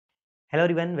Hello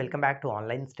everyone, welcome back to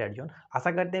online study zone.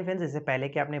 आशा करते हैं friends इससे पहले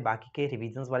कि आपने बाकी के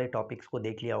रिवीजन्स वाले टॉपिक्स को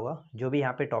देख लिया होगा, जो भी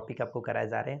यहाँ पे टॉपिक आपको कराए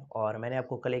जा रहे हैं। और मैंने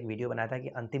आपको कल एक वीडियो बनाया था कि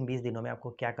अंतिम 20 दिनों में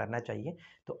आपको क्या करना चाहिए,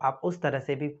 तो आप उस तरह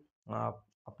से भी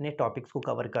अपने टॉपिक्स को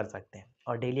कवर कर सकते हैं।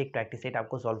 और डेली एक प्रैक्टिस सेट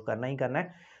आपको सॉल्व करना ही करना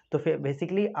है। तो फिर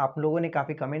बेसिकली आप लोगों ने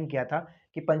काफ़ी कमेंट किया था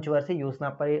कि पंचवर्षीय योजना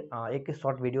पर एक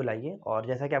शॉर्ट वीडियो लाइए। और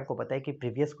जैसा कि आपको पता है कि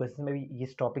प्रीवियस क्वेश्चन में भी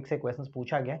इस टॉपिक से क्वेश्चन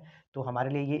पूछा गया है, तो हमारे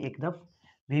लिए ये एकदम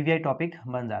वीवीआई टॉपिक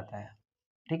बन जाता है।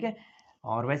 ठीक है।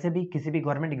 और वैसे भी किसी भी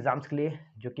गवर्नमेंट एग्जाम्स के लिए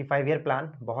जो कि 5 ईयर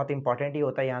प्लान बहुत इंपॉर्टेंट ही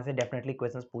होता है, यहाँ से डेफिनेटली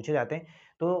क्वेश्चंस पूछे जाते हैं।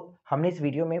 तो हमने इस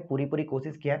वीडियो में पूरी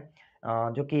कोशिश किया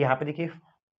है, जो कि यहाँ पे देखिए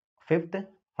 5th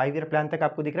 5 ईयर प्लान तक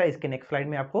आपको दिख रहा है। इसके नेक्स्ट स्लाइड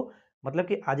में आपको मतलब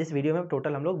कि आज इस वीडियो में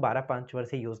टोटल हम लोग 12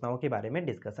 पंचवर्षीय योजनाओं के बारे में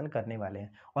डिस्कशन करने वाले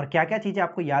हैं, और क्या क्या चीज़ें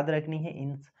आपको याद रखनी है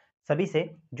इन सभी से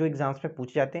जो एग्जाम्स में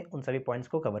पूछे जाते हैं, उन सभी पॉइंट्स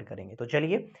को कवर करेंगे। तो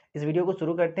चलिए इस वीडियो को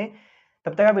शुरू करते हैं।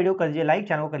 तब तक आप वीडियो कर लीजिए लाइक,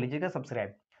 चैनल को कर लीजिएगा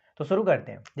सब्सक्राइब। तो शुरू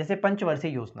करते हैं। जैसे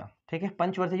पंचवर्षीय योजना, ठीक है।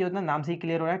 पंचवर्षीय योजना नाम से ही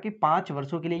क्लियर हो रहा है कि 5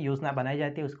 वर्षों के लिए योजना बनाई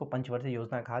जाती है, उसको पंचवर्षीय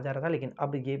योजना कहा जा रहा था, लेकिन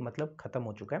अब ये मतलब खत्म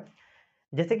हो चुका है।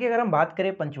 जैसे कि अगर हम बात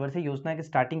करें पंचवर्षीय योजना की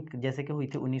स्टार्टिंग जैसे कि हुई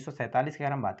थी 1947 की,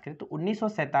 अगर हम बात करें तो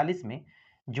 1947 में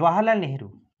जवाहरलाल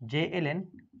नेहरू जेएलएन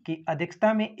की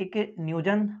अध्यक्षता में एक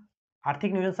नियोजन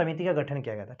आर्थिक नियोजन समिति का गठन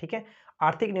किया गया था। ठीक है,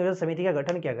 आर्थिक नियोजन समिति का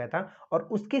गठन किया गया था, और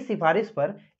उसकी सिफारिश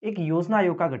पर एक योजना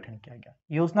आयोग का गठन किया गया।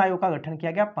 योजना आयोग का गठन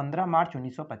किया गया 15 मार्च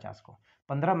 1950 को।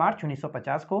 15 मार्च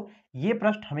 1950 को। ये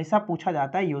प्रश्न हमेशा पूछा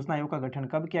जाता है, योजना आयोग का गठन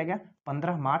कब किया गया?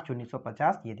 15 मार्च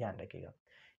 1950, ये ध्यान रखिएगा।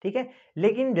 ठीक है।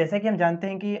 लेकिन जैसे कि हम जानते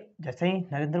हैं कि जैसे ही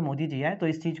नरेंद्र मोदी जी आए तो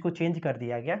इस चीज को चेंज कर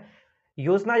दिया गया।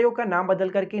 योजना आयोग का नाम बदल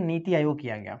करके नीति आयोग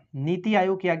किया गया। नीति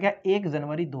आयोग किया गया 1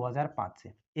 जनवरी 2005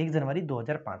 से। 1 जनवरी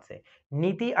 2005 से।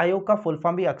 नीति आयोग का फुल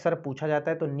फॉर्म भी अक्सर पूछा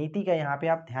जाता है, तो नीति का यहाँ पे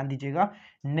आप ध्यान दीजिएगा,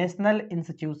 national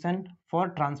institution for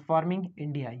transforming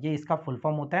India, ये इसका फुल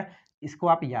फॉर्म होता है। इसको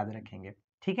आप याद रखेंगे।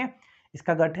 ठीक है।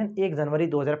 इसका गठन 1 जनवरी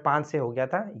 2005 से हो गया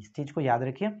था, इस चीज को याद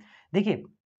रखिए। देखिए,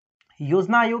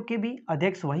 योजना आयोग के भी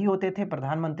अध्यक्ष वही होते थे,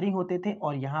 प्रधानमंत्री होते थे,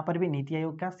 और यहाँ पर भी नीति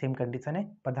आयोग का सेम कंडीशन है,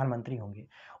 प्रधानमंत्री होंगे।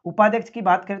 उपाध्यक्ष की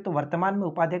बात करें तो वर्तमान में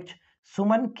उपाध्यक्ष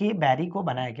सुमन के बैरी को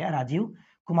बनाया गया राजीव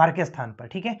कुमार के स्थान पर।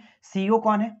 ठीक है। सीईओ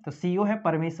कौन है? तो सीईओ है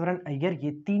परमेश्वरन अय्यर।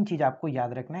 ये 3 चीज आपको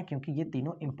याद रखना है, क्योंकि ये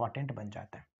तीनों इंपॉर्टेंट बन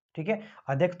जाता है। ठीक है।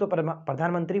 अध्यक्ष तो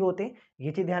प्रधानमंत्री होते हैं,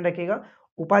 ये चीज ध्यान रखिएगा।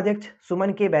 उपाध्यक्ष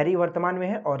सुमन के बैरी वर्तमान में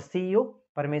है, और सीईओ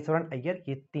परमेश्वरन अय्यर,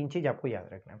 ये 3 चीज आपको याद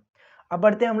रखना है। अब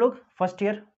बढ़ते हैं हम लोग फर्स्ट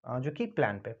ईयर जो कि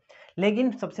प्लान पे।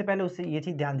 लेकिन सबसे पहले उससे ये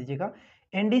चीज ध्यान दीजिएगा,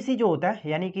 एनडीसी जो होता है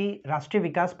यानी कि राष्ट्रीय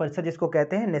विकास परिषद जिसको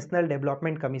कहते हैं, नेशनल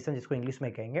डेवलपमेंट कमीशन जिसको इंग्लिश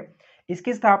में कहेंगे,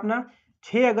 इसकी स्थापना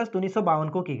 6 अगस्त 1952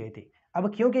 को की गई थी।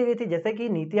 अब क्यों की गई थी? जैसे कि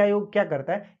नीति आयोग क्या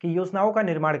करता है कि योजनाओं का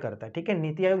निर्माण करता है। ठीक है,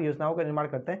 नीति आयोग योजनाओं का निर्माण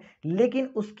करता है, लेकिन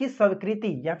उसकी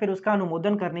स्वीकृति या फिर उसका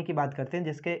अनुमोदन करने की बात करते हैं,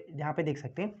 जिसके यहाँ पे देख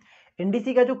सकते हैं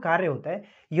एनडीसी का जो कार्य होता है,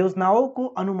 योजनाओं को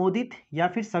अनुमोदित या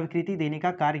फिर स्वीकृति देने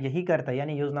का कार्य यही करता है,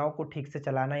 यानी योजनाओं को ठीक से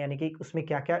चलाना, यानी कि उसमें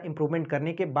क्या क्या इंप्रूवमेंट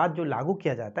करने के बाद जो लागू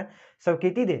किया जाता है,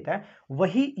 स्वीकृति देता है,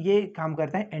 वही ये काम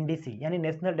करता है एनडीसी, यानी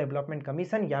नेशनल डेवलपमेंट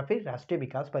कमीशन या फिर राष्ट्रीय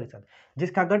विकास परिषद,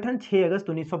 जिसका गठन 6 अगस्त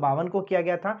 1952 को किया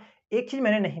गया था। एक चीज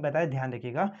मैंने नहीं बताया, ध्यान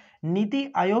रखिएगा,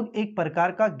 नीति आयोग एक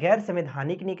प्रकार का गैर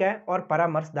संवैधानिक निकाय और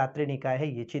परामर्शदात्री निकाय है,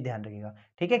 ये चीज ध्यान रखिएगा।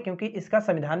 ठीक है, क्योंकि इसका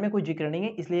संविधान में कोई जिक्र नहीं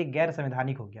है, इसलिए गैर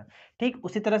संवैधानिक हो गया। ठीक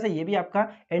उसी तरह से ये भी आपका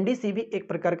एनडीसी भी एक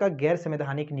प्रकार का गैर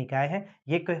संवैधानिक निकाय है।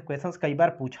 ये क्वेश्चंस कई बार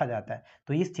पूछा जाता है,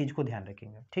 तो इस चीज को ध्यान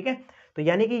रखेंगे। ठीक है, तो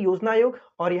यानी कि योजना आयोग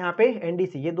और यहाँ पे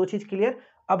एनडीसी, ये 2 चीज क्लियर।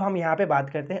 अब हम यहाँ पे बात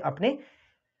करते हैं अपने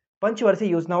पंचवर्षीय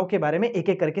योजनाओं के बारे में, एक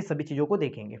एक करके सभी चीजों को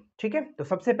देखेंगे। ठीक है, तो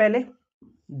सबसे पहले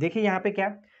देखिए यहाँ पे क्या,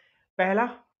 पहला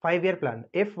 5 ईयर प्लान,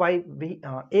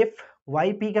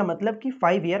 FYP का मतलब कि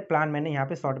 5 ईयर प्लान, मैंने यहाँ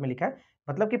पे शॉर्ट में लिखा है,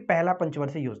 मतलब कि पहला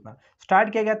पंचवर्षीय योजना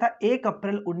स्टार्ट किया गया था 1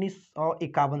 अप्रैल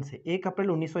 1951 से। 1 अप्रैल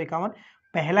 1951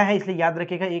 पहला है, इसलिए याद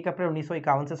रखिएगा 1 अप्रैल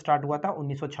 1951 से स्टार्ट हुआ था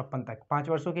 1956 तक, 5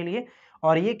 वर्षों के लिए।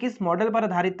 और ये किस मॉडल पर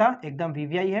आधारित था? एकदम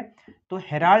वीवीआई है, तो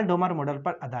हेराल्ड डोमर मॉडल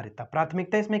पर आधारित था।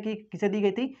 प्राथमिकता इसमें किसे दी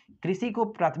गई थी? कृषि को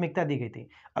प्राथमिकता दी गई थी।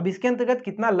 अब इसके अंतर्गत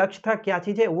कितना लक्ष्य था, क्या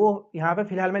चीज है, वो यहाँ पे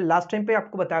फिलहाल मैं लास्ट टाइम पे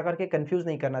आपको बता करके कंफ्यूज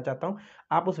नहीं करना चाहता हूँ।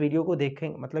 आप उस वीडियो को देखें,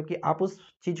 मतलब कि आप उस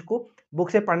चीज को बुक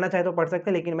से पढ़ना चाहे तो पढ़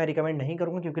सकते हैं, लेकिन मैं रिकमेंड नहीं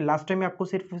करूंगा, क्योंकि लास्ट टाइम में आपको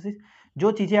सिर्फ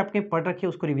जो चीजें आपके पढ़ रखी है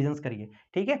उसको रिविजन करिए।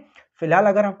 ठीक है, फिलहाल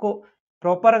अगर आपको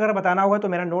प्रॉपर अगर बताना होगा तो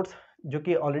मेरा नोट्स जो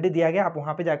कि ऑलरेडी दिया गया, आप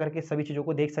वहां पे जाकर के सभी चीजों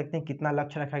को देख सकते हैं, कितना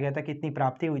लक्ष्य रखा गया था, कितनी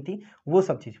प्राप्ति हुई थी, वो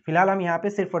सब चीज। फिलहाल हम यहाँ पे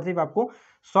सिर्फ और सिर्फ आपको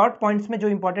शॉर्ट पॉइंट्स में जो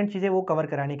इंपॉर्टेंट चीजें वो कवर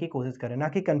कराने की कोशिश करें, ना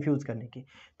कि कंफ्यूज करने की।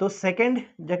 तो सेकंड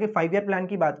जाके 5 ईयर प्लान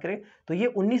की बात करें तो ये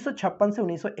 1956 से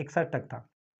 1961 तक था।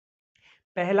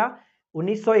 पहला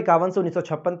 1951 से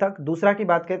 1956 तक। दूसरा की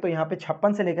बात करें तो यहाँ पे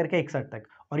 56 से लेकर के 61 तक।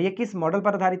 और ये किस मॉडल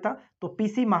पर आधारित था? तो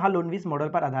पीसी महालनोबिस मॉडल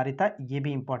पर आधारित था। ये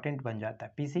भी इंपॉर्टेंट बन जाता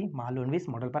है, पीसी महालनोबिस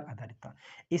मॉडल पर आधारित था।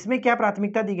 इसमें क्या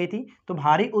प्राथमिकता दी गई थी? तो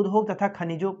भारी उद्योग तथा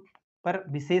खनिजों पर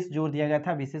विशेष जोर दिया गया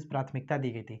था, विशेष प्राथमिकता दी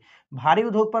गई थी। भारी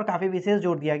उद्योग पर काफी विशेष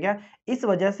जोर दिया गया। इस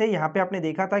वजह से यहाँ पे आपने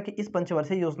देखा था कि इस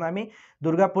पंचवर्षीय योजना में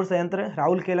दुर्गापुर संयंत्र,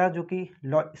 राउरकेला जो कि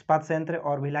लौह इस्पात संयंत्र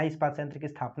और भिलाई इस्पात संयंत्र की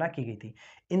स्थापना की गई थी।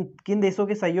 इन किन देशों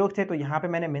के सहयोग से? तो यहाँ पे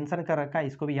मैंने मेंशन कर रखा है,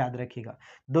 इसको भी याद रखिएगा।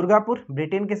 दुर्गापुर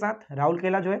ब्रिटेन के साथ,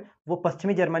 राउरकेला जो है वो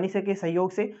पश्चिमी जर्मनी से के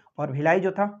सहयोग से, और भिलाई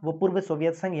जो था वो पूर्व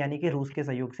सोवियत संघ यानी कि रूस के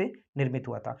सहयोग से निर्मित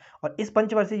हुआ था। और इस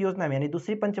पंचवर्षीय योजना में यानी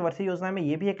दूसरी पंचवर्षीय योजना में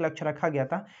ये भी एक लक्ष्य रखा गया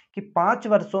था कि 5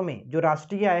 वर्षों में जो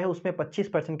राष्ट्रीय आय है उसमें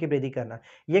 25% की वृद्धि करना।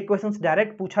 ये क्वेश्चन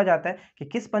डायरेक्ट पूछा जाता है कि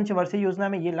किस पंचवर्षीय योजना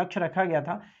में ये लक्ष्य रखा गया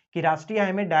था कि राष्ट्रीय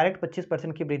आय में डायरेक्ट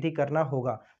 25% की वृद्धि करना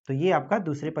होगा। तो ये आपका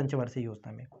दूसरे पंचवर्षीय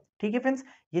योजना में। ठीक है फ्रेंड्स,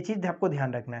 ये चीज आपको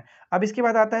ध्यान रखना है। अब इसके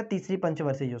बाद आता है तीसरी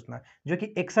पंचवर्षीय योजना, जो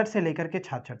कि 61 से लेकर के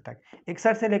 66 तक।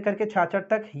 61 से लेकर के 66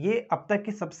 तक ये अब तक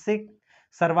की सबसे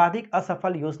सर्वाधिक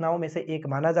असफल योजनाओं में से एक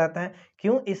माना जाता है।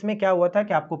 क्यों? इसमें क्या हुआ था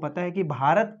कि आपको पता है कि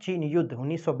भारत चीन युद्ध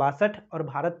 1962 और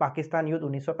भारत पाकिस्तान युद्ध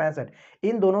 1965,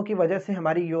 इन दोनों की वजह से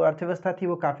हमारी जो अर्थव्यवस्था थी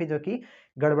वो काफी जो कि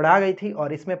गड़बड़ा गई थी।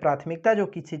 और इसमें प्राथमिकता जो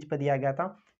किस चीज पर दिया गया था?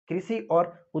 कृषि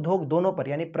और उद्योग दोनों पर,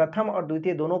 यानी प्रथम और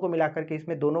द्वितीय दोनों को मिलाकर के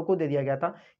इसमें दोनों को दे दिया गया था,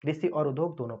 कृषि और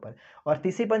उद्योग दोनों पर। और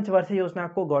तीसरी पंचवर्षीय योजना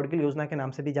को गॉडगिल योजना के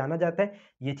नाम से भी जाना जाता है।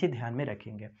 ये चीज ध्यान में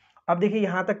रखेंगे। अब देखिए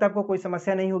यहां तक तो आपको कोई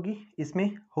समस्या नहीं होगी, इसमें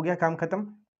हो गया काम खत्म।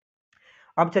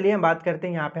 अब चलिए हम बात करते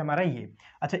हैं यहाँ पे हमारा ये।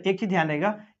 अच्छा, एक चीज ध्यान रहेगा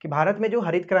कि भारत में जो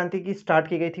हरित क्रांति की स्टार्ट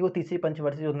की गई थी वो तीसरी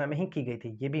पंचवर्षीय योजना में ही की गई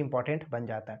थी। ये भी इंपॉर्टेंट बन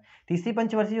जाता है। तीसरी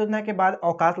पंचवर्षीय योजना के बाद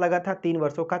अवकाश लगा था 3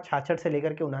 वर्षों का, 66 से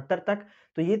लेकर के 69 तक।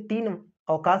 तो ये 3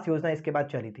 अवकाश योजना इसके बाद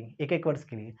चली थी, एक एक वर्ष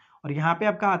के लिए। और यहाँ पे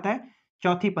आपका आता है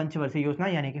चौथी पंचवर्षीय योजना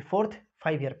यानी कि 4th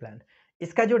 5 ईयर प्लान।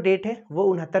 इसका जो डेट है वो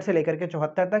 69 से लेकर के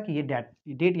 74 तक। ये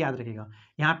डेट याद रखिएगा।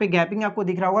 यहाँ पे गैपिंग आपको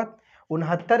दिख रहा होगा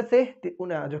 69 से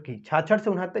जो कि 66 से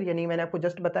 69, यानी मैंने आपको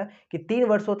जस्ट बताया कि 3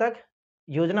 वर्षों तक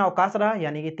योजना अवकाश रहा,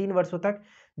 यानी कि 3 वर्षों तक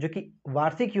जो कि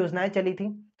वार्षिक योजनाएं चली थी।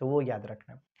 तो वो याद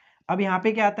रखना। अब यहाँ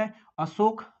पे क्या आता है?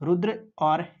 अशोक रुद्र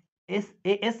और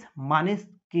एस माने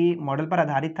की मॉडल पर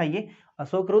आधारित था। ये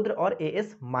अशोक रुद्र और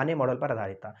एस माने मॉडल पर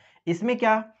आधारित था। इसमें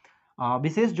क्या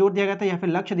विशेष जोर दिया गया था या फिर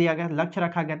लक्ष्य दिया गया, लक्ष्य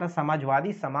रखा गया था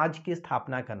समाजवादी समाज की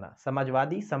स्थापना करना।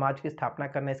 समाजवादी समाज की स्थापना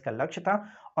करना इसका लक्ष्य था।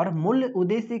 और मूल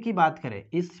उद्देश्य की बात करें,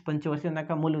 इस पंचवर्षीय योजना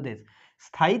का मूल उद्देश्य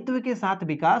स्थायित्व के साथ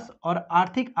विकास और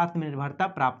आर्थिक आत्मनिर्भरता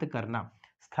प्राप्त करना।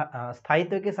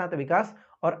 स्थायित्व के साथ विकास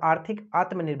और आर्थिक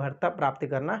आत्मनिर्भरता प्राप्त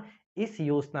करना इस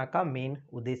योजना का मेन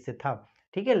उद्देश्य था।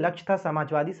 ठीक है, लक्ष्य था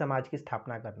समाजवादी समाज की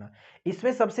स्थापना करना।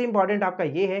 इसमें सबसे इंपॉर्टेंट आपका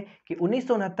यह है कि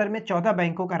 1969 में 14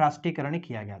 बैंकों का राष्ट्रीयकरण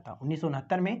किया गया था।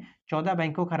 1969 में 14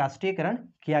 बैंकों का राष्ट्रीयकरण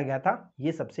किया गया था।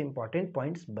 ये सबसे इंपॉर्टेंट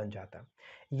पॉइंट्स बन जाता है।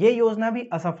 ये योजना भी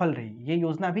असफल रही, ये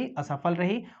योजना भी असफल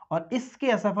रही। और इसके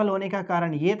असफल होने का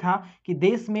कारण ये था कि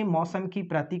देश में मौसम की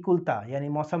प्रतिकूलता, यानी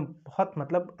मौसम बहुत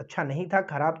मतलब अच्छा नहीं था,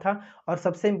 खराब था। और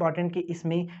सबसे इंपॉर्टेंट कि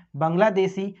इसमें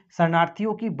बांग्लादेशी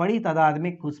शरणार्थियों की बड़ी तादाद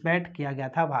में घुसपैठ किया गया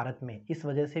था भारत में। इस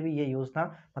वजह से भी ये योजना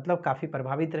मतलब काफी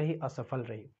प्रभावित रही, असफल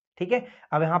रही। ठीक है,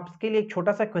 अब यहाँ के लिए एक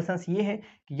छोटा सा क्वेश्चन ये है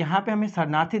कि यहाँ पे हमें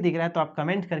शरणार्थी दिख रहा है, तो आप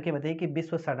कमेंट करके बताइए कि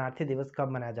विश्व शरणार्थी दिवस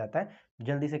कब मनाया जाता है।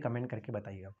 जल्दी से कमेंट करके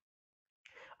बताइएगा।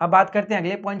 अब बात करते हैं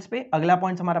अगले पॉइंट्स पे। अगला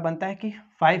पॉइंट हमारा बनता है कि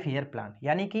 5 ईयर प्लान,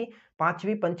 यानी कि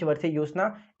 5वीं पंचवर्षीय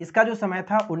योजना। इसका जो समय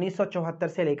था 1974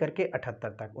 से लेकर के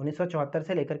 78 तक। 1974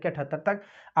 से लेकर के 78 तक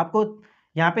आपको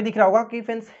यहाँ पे दिख रहा होगा कि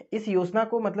फ्रेंड्स इस योजना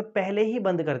को मतलब पहले ही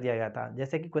बंद कर दिया गया था।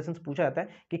 जैसे कि क्वेश्चन पूछा जाता है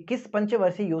कि किस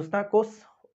पंचवर्षीय योजना को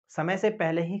समय से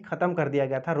पहले ही खत्म कर दिया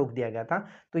गया था, रोक दिया गया था।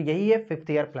 तो यही है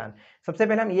 5th ईयर प्लान। सबसे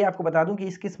पहले हम ये आपको बता दूं कि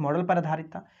इस किस मॉडल पर आधारित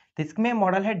था। तो इसमें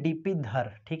मॉडल है डीपी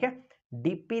धर। ठीक है,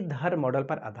 डीपी धर मॉडल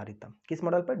पर आधारित था। किस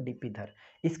मॉडल पर? डीपी धर।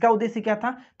 इसका उद्देश्य क्या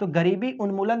था? तो गरीबी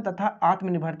उन्मूलन तथा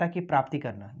आत्मनिर्भरता की प्राप्ति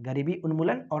करना। गरीबी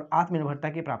उन्मूलन और आत्मनिर्भरता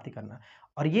की प्राप्ति करना।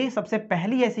 और ये सबसे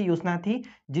पहली ऐसी योजना थी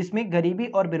जिसमें गरीबी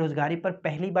और बेरोजगारी पर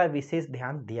पहली बार विशेष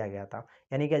ध्यान दिया गया था।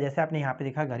 यानी कि जैसे आपने यहाँ पे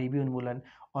देखा गरीबी उन्मूलन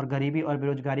और गरीबी और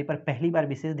बेरोजगारी पर पहली बार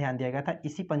विशेष ध्यान दिया गया था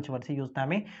इसी पंचवर्षीय योजना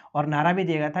में। और नारा भी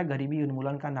दिया गया था, गरीबी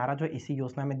उन्मूलन का नारा जो इसी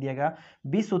योजना में दिया गया।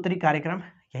 20 सूत्री कार्यक्रम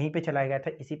यहीं पे चलाया गया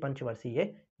था इसी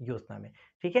पंचवर्षीय योजना में।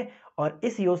 ठीक है, और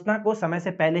इस योजना को समय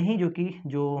से पहले ही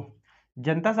जो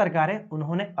जनता सरकार है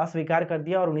उन्होंने अस्वीकार कर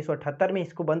दिया और 1978 में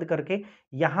इसको बंद करके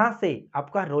यहां से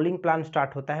आपका रोलिंग प्लान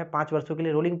स्टार्ट होता है। 5 वर्षों के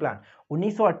लिए रोलिंग प्लान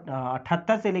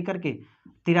 1978 से लेकर के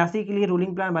 83 के लिए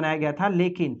रोलिंग प्लान बनाया गया था।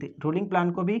 लेकिन रोलिंग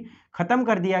प्लान को भी खत्म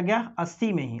कर दिया गया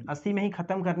 80 में ही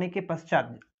खत्म करने के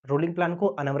पश्चात रोलिंग प्लान को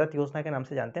अनवरत योजना के नाम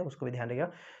से जानते हैं, उसको भी ध्यान रखिएगा।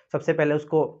 सबसे पहले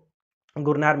उसको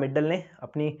गुरनार मित्तल ने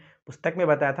अपनी पुस्तक में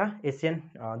बताया था, एशियन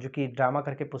जो कि ड्रामा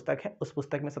करके पुस्तक है, उस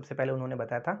पुस्तक में सबसे पहले उन्होंने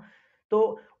बताया था।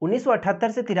 तो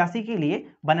 1978 से 83 के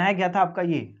लिए बनाया गया था आपका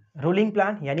ये रोलिंग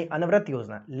प्लान यानी अनवरत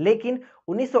योजना, लेकिन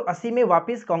 1980 में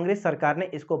वापस कांग्रेस सरकार ने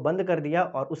इसको बंद कर दिया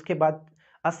और उसके बाद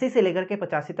 80 से लेकर के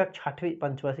 85 तक छठवीं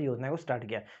पंचवर्षीय योजना को स्टार्ट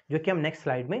किया, जो कि हम नेक्स्ट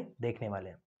स्लाइड में देखने वाले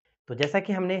हैं। तो जैसा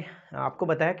कि हमने आपको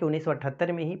बताया कि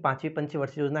 1978 में ही पांचवी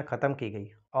पंचवर्षीय योजना खत्म की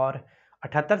गई और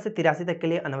 78 से 83 तक के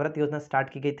लिए अनवरत योजना स्टार्ट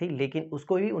की गई थी, लेकिन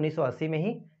उसको भी 1980 में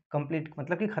ही कंप्लीट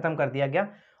मतलब कि खत्म कर दिया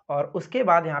गया। और उसके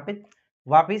बाद यहाँ पे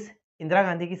वापस इंदिरा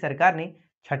गांधी की सरकार ने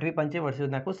छठवीं पंचवर्षीय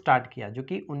योजना को स्टार्ट किया, जो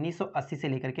कि 1980 से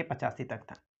लेकर के 85 तक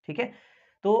था। ठीक है,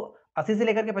 तो 80 से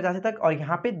लेकर के 85 तक। और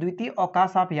यहाँ पे द्वितीय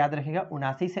अवकाश आप याद रखिएगा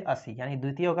 79 से 80, यानी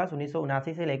द्वितीय अवकाश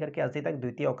 1979 से लेकर के 80 तक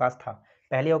द्वितीय अवकाश था।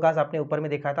 पहली अवकाश आपने ऊपर में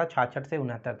देखा था 66 से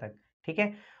 69 तक। ठीक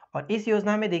है, और इस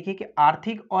योजना में देखिए कि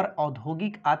आर्थिक और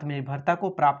औद्योगिक आत्मनिर्भरता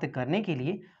को प्राप्त करने के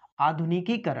लिए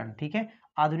आधुनिकीकरण, ठीक है,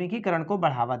 आधुनिकीकरण को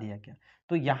बढ़ावा दिया गया।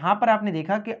 तो यहाँ पर आपने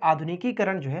देखा कि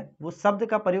आधुनिकीकरण जो है वो शब्द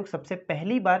का प्रयोग सबसे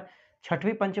पहली बार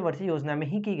छठवीं पंचवर्षीय योजना में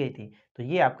ही की गई थी, तो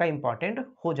ये आपका इंपॉर्टेंट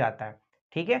हो जाता है।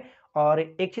 ठीक है, और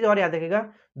एक चीज और याद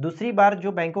रखिएगा, दूसरी बार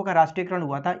जो बैंकों का राष्ट्रीयकरण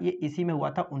हुआ था ये इसी में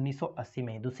हुआ था 1980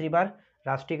 में, दूसरी बार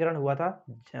राष्ट्रीयकरण हुआ था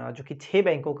जो कि 6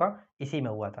 बैंकों का इसी में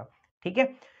हुआ था। ठीक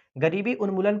है, गरीबी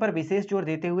उन्मूलन पर विशेष जोर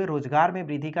देते हुए रोजगार में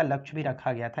वृद्धि का लक्ष्य भी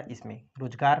रखा गया था, इसमें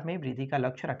रोजगार में वृद्धि का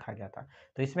लक्ष्य रखा गया था।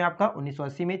 तो इसमें आपका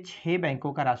 1980 में 6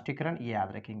 बैंकों का राष्ट्रीयकरण, ये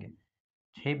याद रखेंगे,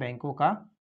 6 बैंकों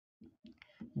का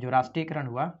जो राष्ट्रीयकरण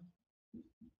हुआ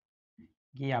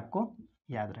ये आपको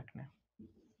याद रखना है।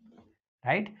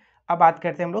 राइट, अब बात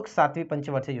करते हैं हम लोग सातवीं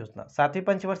पंचवर्षीय योजना। सातवीं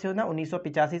पंचवर्षीय योजना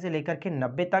 1985 से लेकर के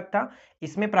 90 तक था।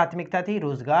 इसमें प्राथमिकता थी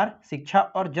रोजगार, शिक्षा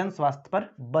और जन स्वास्थ्य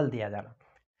पर बल दिया जाना।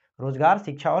 रोजगार,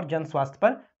 शिक्षा और जन स्वास्थ्य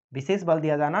पर विशेष बल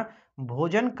दिया जाना।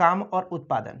 भोजन, काम और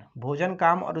उत्पादन, भोजन,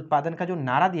 काम और उत्पादन का जो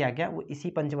नारा दिया गया वो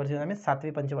इसी पंचवर्षीय योजना में,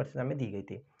 सातवीं पंचवर्षीय योजना में दी गई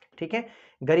थी। ठीक है,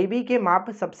 गरीबी के माप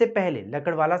सबसे पहले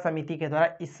लकड़वाला समिति के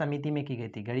द्वारा इस समिति में की गई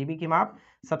थी। गरीबी की माप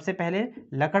सबसे पहले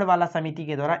लकड़वाला समिति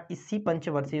के द्वारा इसी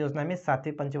पंचवर्षीय योजना में,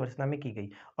 सातवीं पंचवर्षीय योजना में की गई।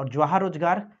 और जवाहर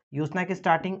रोजगार योजना की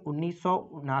स्टार्टिंग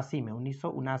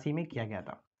 1979 में किया गया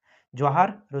था।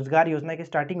 जवाहर रोजगार योजना की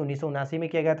स्टार्टिंग 1979 में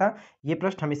किया गया था। ये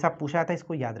प्रश्न हमेशा पूछा था,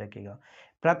 इसको याद रखिएगा।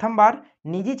 प्रथम बार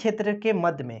निजी क्षेत्र के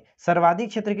मध्य में सर्वाधिक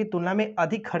क्षेत्र की तुलना में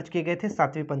अधिक खर्च किए गए थे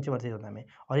सातवीं पंचवर्षीय योजना में।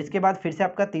 और इसके बाद फिर से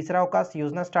आपका तीसरा अवकाश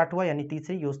योजना स्टार्ट हुआ, यानी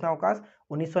तीसरी योजना अवकाश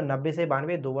 1990 से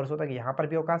 92, 2 वर्षों तक यहाँ पर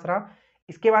भी अवकाश रहा।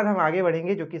 इसके बाद हम आगे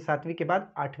बढ़ेंगे, जो कि सातवीं के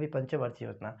बाद आठवीं पंचवर्षीय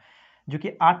योजना, जो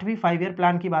कि आठवीं 5 ईयर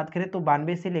प्लान की बात करें तो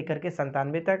 92 से लेकर के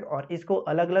 97 तक। और इसको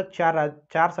अलग अलग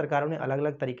चार सरकारों ने अलग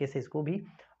अलग तरीके से इसको भी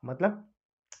मतलब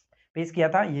पेश किया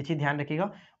था, ये चीज ध्यान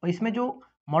रखिएगा। और इसमें जो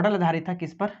मॉडल आधारित था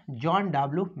किस पर, जॉन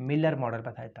डब्ल्यू मिलर मॉडल पर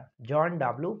आधारित था, जॉन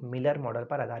डब्ल्यू मिलर मॉडल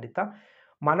पर आधारित था।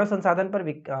 मानव संसाधन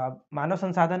पर मानव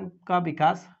संसाधन का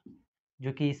विकास,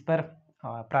 जो कि इस पर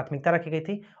प्राथमिकता रखी गई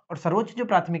थी। और सर्वोच्च जो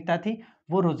प्राथमिकता थी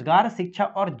वो रोजगार, शिक्षा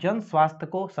और जन स्वास्थ्य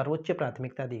को सर्वोच्च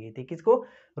प्राथमिकता दी गई थी। किसको,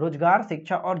 रोजगार,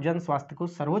 शिक्षा और जन स्वास्थ्य को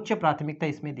सर्वोच्च प्राथमिकता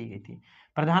इसमें दी गई थी।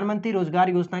 प्रधानमंत्री रोजगार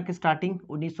योजना की स्टार्टिंग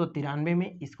 1993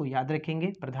 में, इसको याद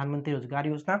रखेंगे, प्रधानमंत्री रोजगार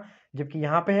योजना। जबकि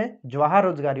यहाँ पे है जवाहर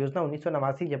रोजगार योजना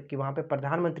 1989, जबकि वहां पे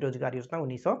प्रधानमंत्री रोजगार योजना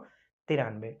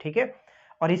 1993। ठीक है,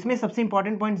 और इसमें सबसे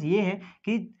इंपॉर्टेंट पॉइंट ये है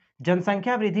कि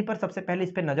जनसंख्या वृद्धि पर सबसे पहले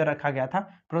इस पर नजर रखा गया था।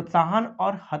 प्रोत्साहन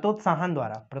और हतोत्साहन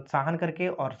द्वारा, प्रोत्साहन करके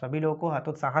और सभी लोगों को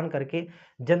हतोत्साहन करके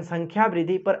जनसंख्या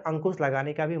वृद्धि पर अंकुश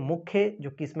लगाने का भी मुख्य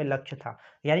जो कि इसमें लक्ष्य था।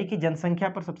 यानी कि जनसंख्या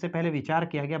पर सबसे पहले विचार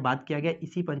किया गया, बात किया गया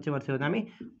इसी पंचवर्षीय योजना में,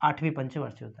 आठवीं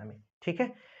पंचवर्षीय योजना में। ठीक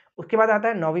है, उसके बाद आता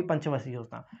है नौवीं पंचवर्षीय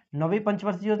योजना। नौवीं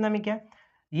पंचवर्षीय योजना में क्या,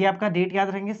 ये आपका डेट याद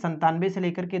रखेंगे, 97 से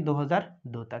लेकर के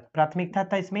 2002 तक। प्राथमिकता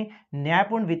था इसमें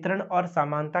न्यायपूर्ण वितरण और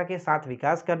समानता के साथ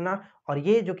विकास करना। और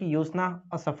ये जो कि योजना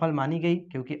असफल मानी गई,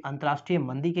 क्योंकि अंतर्राष्ट्रीय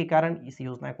मंदी के कारण इस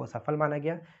योजना को असफल माना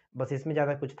गया। बस इसमें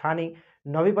ज़्यादा कुछ था नहीं।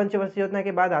 नौवीं पंचवर्षीय योजना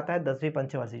के बाद आता है 10वीं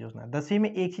पंचवर्षीय योजना। 10वीं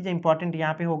में एक चीज़ इंपॉर्टेंट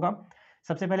यहाँ पे होगा,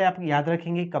 सबसे पहले आप याद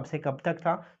रखेंगे कब से कब तक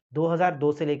था,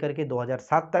 2002 से लेकर के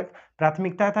 2007 तक।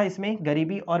 प्राथमिकता था इसमें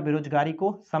गरीबी और बेरोजगारी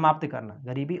को समाप्त करना,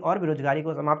 गरीबी और बेरोजगारी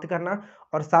को समाप्त करना।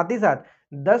 और साथ ही साथ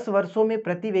 10 वर्षों में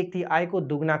प्रति व्यक्ति आय को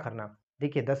दुगना करना।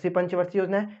 देखिए 10वीं पंचवर्षीय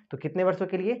योजना है तो कितने वर्षों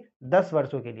के लिए, 10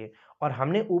 वर्षों के लिए। और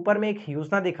हमने ऊपर में एक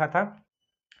योजना देखा था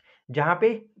जहां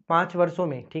पे 5 वर्षों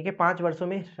में, ठीक है, 5 वर्षों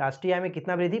में राष्ट्रीय आय में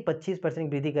कितना वृद्धि,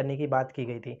 25% वृद्धि करने की बात की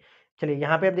गई थी। चलिए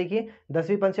यहाँ पे अब देखिए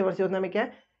 10वीं पंचवर्षीय योजना में क्या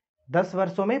है, 10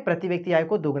 वर्षों में प्रति व्यक्ति आय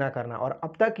को दोगुना करना। और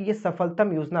अब तक ये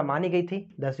सफलतम योजना मानी गई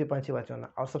थी 10वीं पंचवर्षीय योजना।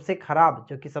 और सबसे खराब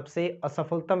जो कि सबसे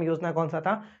असफलतम योजना कौन सा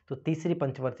था, तो तीसरी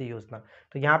पंचवर्षीय योजना।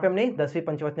 तो यहाँ पे हमने 10वीं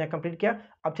पंचवर्षीय कंप्लीट किया।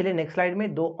 अब चलिए नेक्स्ट स्लाइड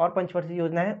में 2 और पंचवर्षीय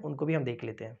योजना है, उनको भी हम देख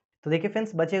लेते हैं। तो देखिए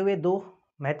फ्रेंड्स, बचे हुए 2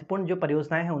 महत्वपूर्ण जो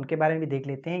परियोजनाएं हैं उनके बारे में भी देख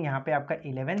लेते हैं। यहाँ पे आपका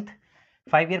 11th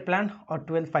 5 ईयर प्लान और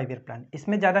 12th 5 ईयर प्लान,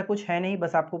 इसमें ज़्यादा कुछ है नहीं,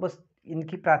 बस आपको बस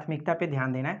इनकी प्राथमिकता पे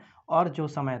ध्यान देना है। और जो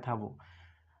समय था वो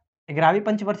 11वीं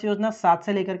पंचवर्षीय योजना 7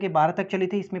 से लेकर के 12 तक चली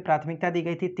थी। इसमें प्राथमिकता दी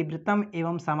गई थी तीव्रतम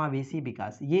एवं समावेशी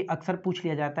विकास। ये अक्सर पूछ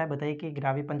लिया जाता है, बताइए कि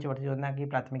 11वीं पंचवर्षीय योजना की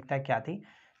प्राथमिकता क्या थी,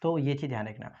 तो ये चीज़ ध्यान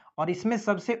रखना। और इसमें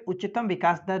सबसे उच्चतम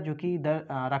विकास दर जो कि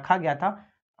रखा गया था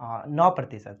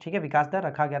 9%। ठीक है, विकास दर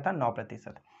रखा गया था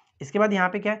 9%। इसके बाद यहाँ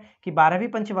पे क्या है कि 12वीं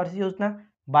पंचवर्षीय योजना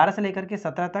 12 से लेकर के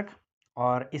 17 तक,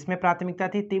 और इसमें प्राथमिकता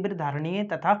थी तीव्र धारणीय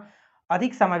तथा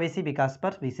अधिक समावेशी विकास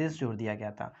पर विशेष जोर दिया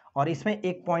गया था। और इसमें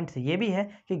एक पॉइंट ये भी है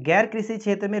कि गैर कृषि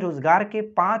क्षेत्र में रोजगार के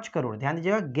 5 करोड़, ध्यान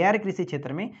दीजिएगा, गैर कृषि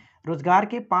क्षेत्र में रोजगार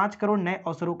के 5 करोड़ नए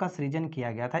अवसरों का सृजन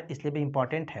किया गया था, इसलिए भी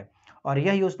इंपॉर्टेंट है। और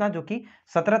यह योजना जो कि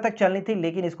 17 तक चलनी थी,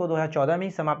 लेकिन इसको 2014 में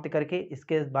ही समाप्त करके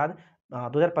इसके बाद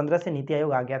 2015 से नीति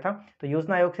आयोग आ गया था, तो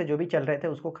योजना आयोग से जो भी चल रहे थे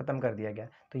उसको खत्म कर दिया गया।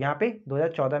 तो यहाँ पे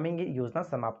 2014 में ये योजना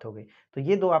समाप्त हो गई। तो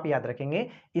ये दो आप याद रखेंगे।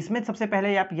 इसमें सबसे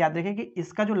पहले आप याद रखें कि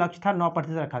इसका जो लक्ष्य था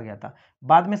 9% रखा गया था,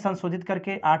 बाद में संशोधित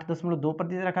करके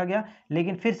 8.2% रखा गया,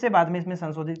 लेकिन फिर से बाद में इसमें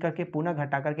संशोधित करके पुनः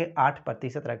घटा करके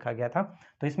 8% रखा गया था।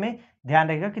 तो इसमें ध्यान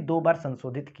रखिएगा कि 2 बार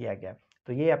संशोधित किया गया।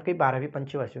 तो ये आपकी 12वीं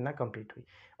पंचवर्षीय योजना कंप्लीट हुई।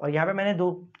 और यहाँ पे मैंने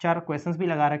 2-4 क्वेश्चंस भी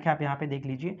लगा रखे हैं, आप यहाँ पे देख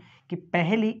लीजिए कि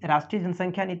पहली राष्ट्रीय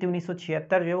जनसंख्या नीति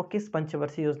 1976 जो है वो किस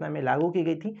पंचवर्षीय योजना में लागू की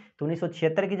गई थी। तो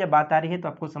 1976 की जब बात आ रही है तो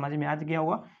आपको समझ में आ गया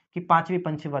होगा कि 5वीं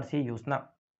पंचवर्षीय योजना।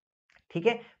 ठीक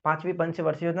है, 5वीं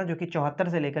पंचवर्षीय योजना जो कि 74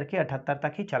 से लेकर के 78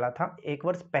 तक ही चला था, 1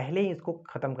 वर्ष पहले ही इसको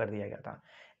खत्म कर दिया गया था।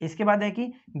 इसके बाद है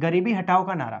कि गरीबी हटाओ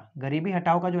का नारा, गरीबी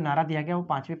हटाओ का जो नारा दिया गया वो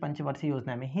 5वीं पंचवर्षीय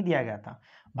योजना में ही दिया गया था।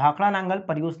 भाखड़ा नांगल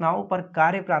परियोजनाओं पर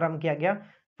कार्य प्रारंभ किया गया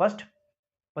फर्स्ट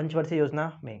पंचवर्षीय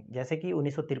योजना में, जैसे कि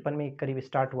 1953 में करीब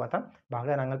स्टार्ट हुआ था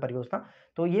भाखड़ा नांगल परियोजना,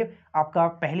 तो ये आपका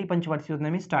पहली पंचवर्षीय योजना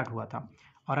में स्टार्ट हुआ था।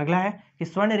 और अगला है कि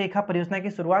स्वर्ण रेखा परियोजना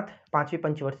की शुरुआत 5वीं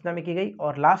पंचवर्षीय योजना में की गई।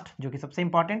 और लास्ट जो कि सबसे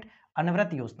इंपॉर्टेंट, अनवरत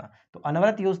योजना। तो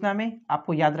अनवरत योजना में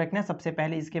आपको याद रखना है सबसे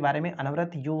पहले इसके बारे में,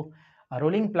 अनवरत जो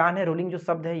रोलिंग प्लान है, रोलिंग जो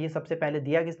शब्द है, ये सबसे पहले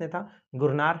दिया किसने था,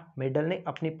 गुरनार मेडल ने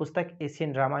अपनी पुस्तक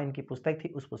एशियन ड्रामा, इनकी पुस्तक थी,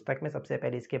 उस पुस्तक में सबसे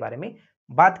पहले इसके बारे में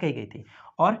बात कही गई थी।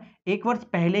 और 1 वर्ष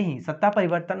पहले ही सत्ता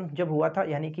परिवर्तन जब हुआ था,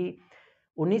 यानी कि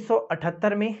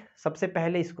 1978 में सबसे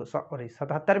पहले इसको, सॉरी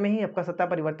 77 में ही आपका सत्ता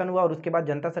परिवर्तन हुआ और उसके बाद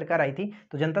जनता सरकार आई थी।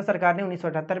 तो जनता सरकार ने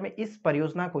 1978 में इस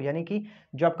परियोजना को, यानी कि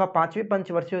जो आपका 5वीं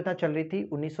पंचवर्षीय योजना चल रही थी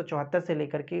 1974 से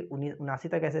लेकर के 1979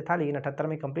 तक ऐसे था, लेकिन 78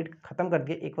 में कंप्लीट खत्म कर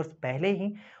दिया 1 वर्ष पहले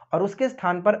ही। और उसके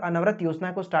स्थान पर अनवरत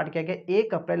योजना को स्टार्ट किया गया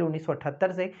 1 अप्रैल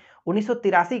 1978 से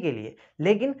 1983 के लिए।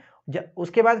 लेकिन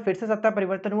उसके बाद फिर से सत्ता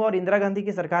परिवर्तन हुआ और इंदिरा गांधी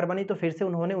की सरकार बनी, तो फिर से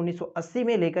उन्होंने 1980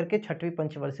 में लेकर के 6वीं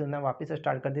पंचवर्षीय योजना वापस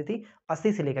स्टार्ट कर दी थी,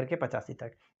 80 से लेकर के 85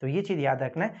 तक। तो ये चीज याद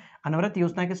रखना है, अनवरत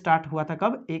योजना के स्टार्ट हुआ था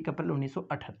कब, 1 अप्रैल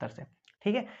 1978 से।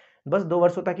 ठीक है, बस 2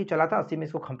 वर्षों तक ही चला था, 80 में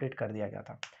इसको कंप्लीट कर दिया गया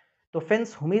था। तो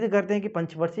फ्रेंड्स, उम्मीद करते हैं कि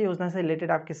पंचवर्षीय योजना से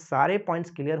रिलेटेड आपके सारे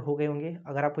पॉइंट्स क्लियर हो गए होंगे।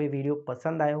 अगर आपको ये वीडियो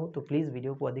पसंद आया हो तो प्लीज़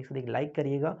वीडियो को अधिक से अधिक लाइक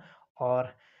करिएगा।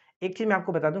 और एक चीज़ मैं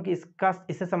आपको बता दूं कि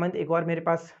इससे संबंधित एक और मेरे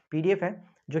पास पीडीएफ है,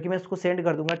 जो कि मैं उसको सेंड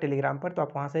कर दूंगा टेलीग्राम पर, तो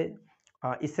आप वहाँ से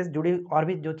इससे जुड़ी और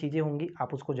भी जो चीज़ें होंगी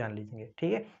आप उसको जान लीजिए।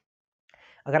 ठीक है,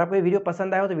 अगर आपको ये वीडियो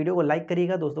पसंद आया हो तो वीडियो को लाइक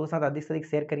करिएगा, दोस्तों के साथ अधिक से अधिक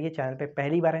शेयर करिए। चैनल पे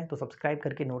पहली बार है तो सब्सक्राइब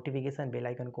करके नोटिफिकेशन बेल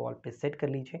आइकन को ऑल पे सेट कर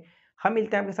लीजिए। हम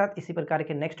मिलते हैं आपके साथ इसी प्रकार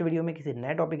के नेक्स्ट वीडियो में किसी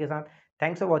नए टॉपिक के साथ।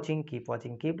 Thanks for watching,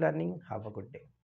 keep learning, have a good day.